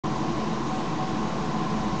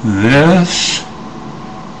This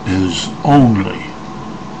is only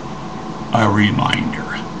a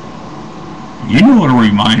reminder. You know what a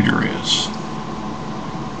reminder is.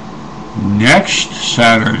 Next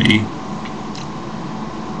Saturday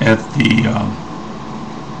at the,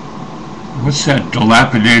 what's that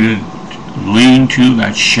dilapidated lean-to,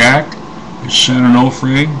 that shack at San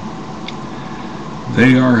Onofre,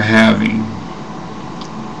 they are having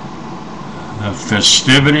the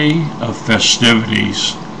festivity of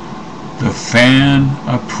festivities, the Fan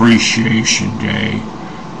Appreciation Day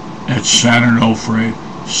at San Onofre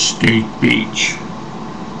State Beach.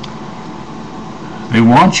 They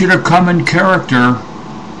want you to come in character,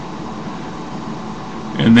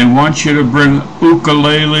 and they want you to bring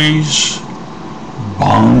ukuleles,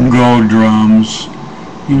 bongo drums,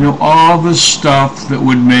 you know, all the stuff that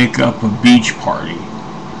would make up a beach party.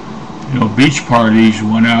 You know, beach parties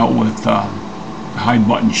went out with high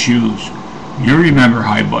button shoes. You remember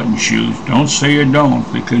high button shoes. Don't say you don't,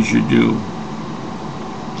 because you do.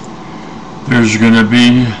 There's going to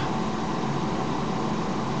be,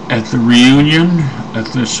 at the reunion, at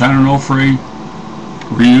the San Onofre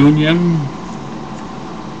reunion,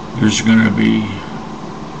 there's going to be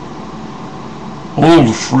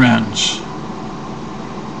old friends.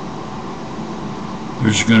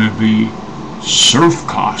 There's going to be surf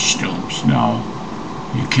costumes. Now,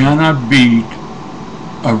 you cannot beat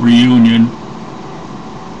a reunion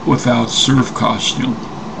without surf costume.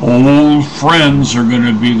 Old friends are going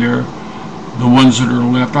to be there. The ones that are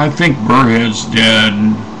left, I think Burrhead's dead,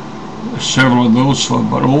 and several of those,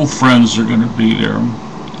 but old friends are going to be there.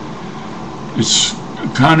 It's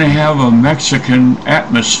kind of have a Mexican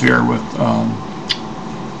atmosphere with,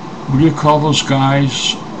 what do you call those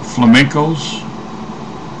guys? Flamencos?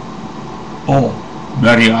 Oh,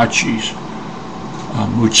 mariachis.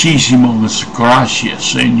 Muchísimas gracias,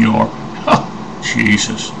 senor.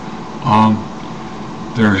 Jesus.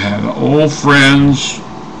 They're having old friends.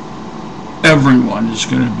 Everyone is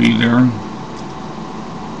going to be there.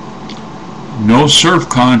 No surf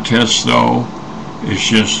contest, though. It's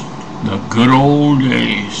just the good old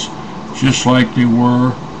days, just like they were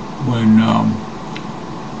when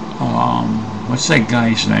what's that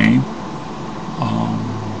guy's name?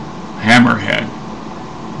 Hammerhead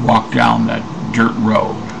walked down that dirt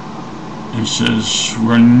road and says,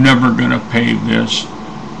 "We're never going to pave this.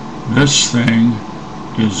 This thing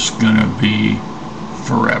is going to be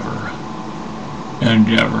forever and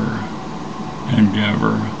ever and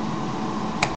ever."